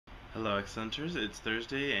Hello, X-Hunters. It's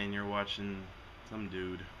Thursday, and you're watching some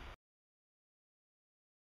dude.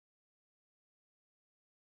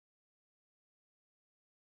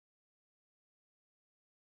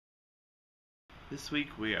 This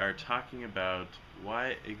week we are talking about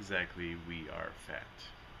why exactly we are fat.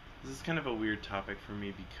 This is kind of a weird topic for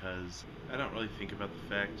me because I don't really think about the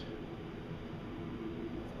fact.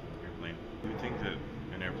 Airplane. You would think that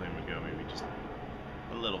an airplane would go maybe just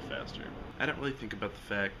a little faster. I don't really think about the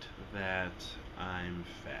fact that I'm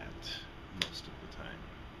fat most of the time.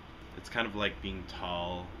 It's kind of like being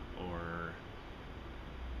tall or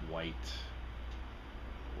white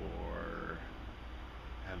or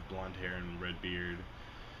have blonde hair and red beard.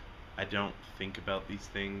 I don't think about these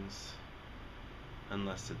things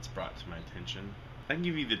unless it's brought to my attention. I can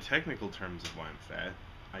give you the technical terms of why I'm fat.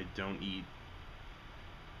 I don't eat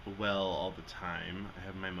well all the time. I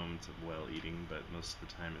have my moments of well eating, but most of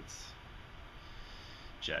the time it's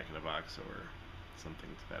Jack in a Box or something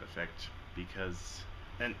to that effect.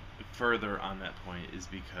 And further on that point is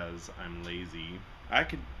because I'm lazy. I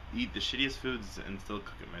could eat the shittiest foods and still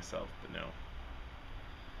cook it myself, but no.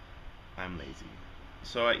 I'm lazy.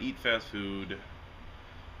 So I eat fast food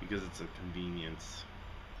because it's a convenience,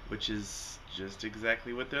 which is just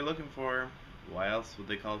exactly what they're looking for. Why else would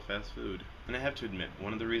they call it fast food? And I have to admit,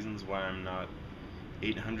 one of the reasons why I'm not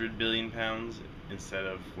 800 billion pounds instead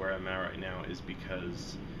of where I'm at right now is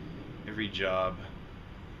because every job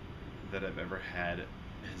that I've ever had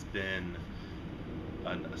has been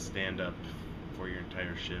a stand-up for your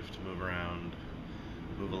entire shift, move around,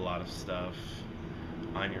 move a lot of stuff,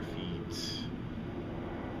 on your feet,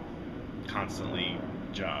 constantly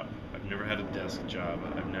job. I've never had a desk job.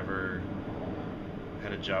 I've never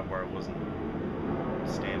had a job where I wasn't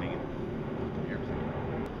standing in an airplane.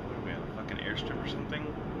 What are we on a fucking airstrip or something?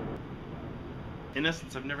 In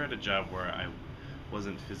essence, I've never had a job where I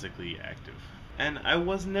wasn't physically active. And I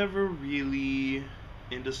was never really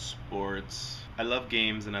into sports. I love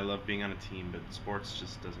games and I love being on a team, but sports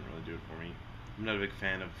just doesn't really do it for me. I'm not a big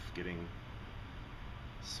fan of getting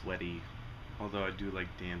sweaty, although I do like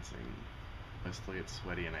dancing. I still get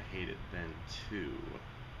sweaty and I hate it then too.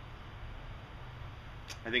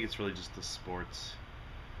 I think it's really just the sports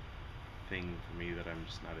thing for me that I'm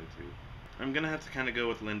just not into. I'm gonna have to kind of go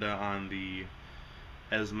with Linda on the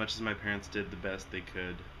as much as my parents did the best they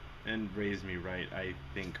could and raised me right. I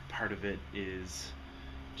think part of it is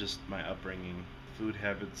just my upbringing. Food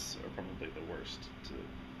habits are probably the worst to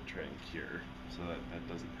try and cure, so that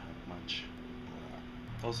doesn't help much.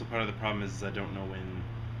 Also, part of the problem is I don't know when.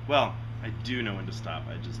 Well, I do know when to stop.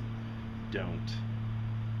 I just don't.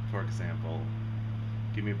 For example,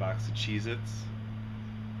 give me a box of cheez-its.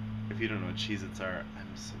 If you don't know what cheez-its are,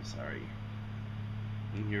 I'm so sorry.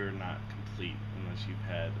 You're not complete unless you've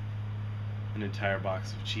had an entire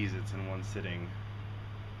box of cheez-its in one sitting.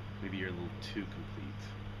 Maybe you're a little too complete.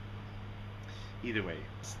 Either way,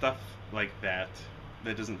 stuff like that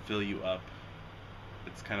doesn't fill you up.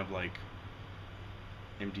 It's kind of like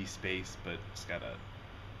empty space, but it's got a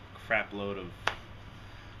crap load of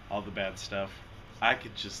all the bad stuff. I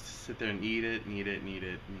could just sit there and eat it, and eat it, and eat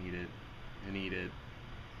it, and eat it, and eat it,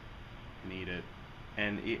 and eat it,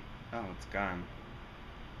 and eat. Oh, it's gone.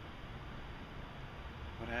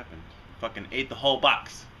 What happened? Fucking ate the whole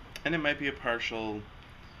box. And it might be a partial,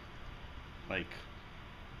 like,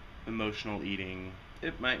 emotional eating.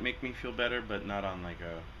 It might make me feel better, but not on like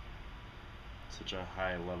such a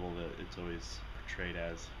high level that it's always portrayed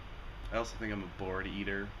as. I also think I'm a bored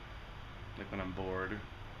eater. Like when I'm bored,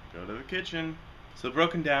 go to the kitchen. So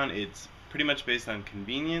broken down, it's pretty much based on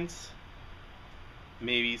convenience,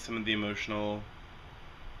 maybe some of the emotional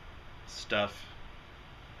stuff,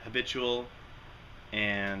 habitual,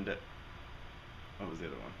 and what was the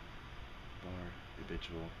other one? Bored,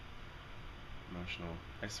 habitual, emotional.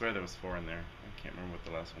 I swear there was 4 in there. I can't remember what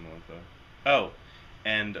the last one was though. Oh,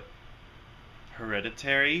 and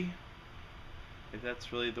hereditary, if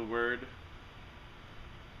that's really the word.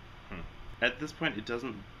 At this point, it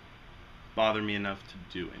doesn't bother me enough to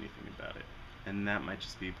do anything about it. And that might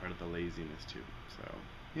just be part of the laziness too. So,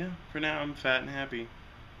 yeah, for now I'm fat and happy.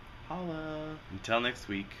 Holla! Until next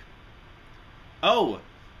week. Oh!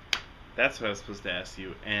 That's what I was supposed to ask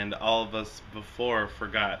you, and all of us before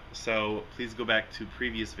forgot. So please go back to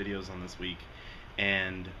previous videos on this week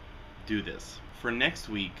and do this. For next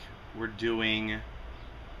week, we're doing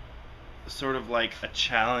sort of like a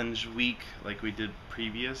challenge week like we did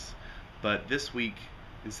previous, but this week,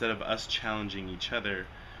 instead of us challenging each other,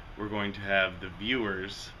 we're going to have the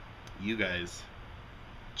viewers, you guys,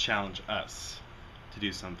 challenge us to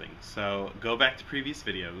do something. So go back to previous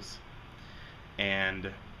videos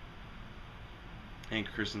and and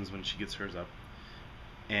Kristen's when she gets hers up,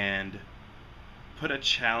 and put a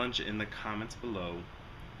challenge in the comments below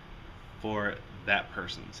for that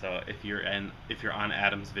person. So if you're on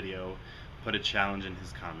Adam's video, put a challenge in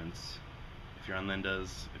his comments. If you're on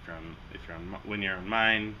Linda's, when you're on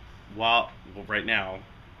mine, right now,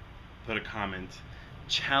 put a comment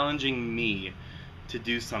challenging me to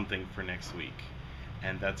do something for next week,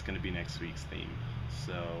 and that's going to be next week's theme.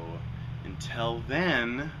 So until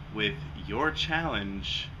then, with your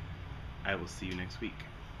challenge, I will see you next week.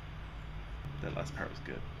 That last part was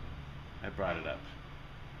good. I brought it up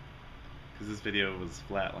because this video was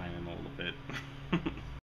flatlining a little bit.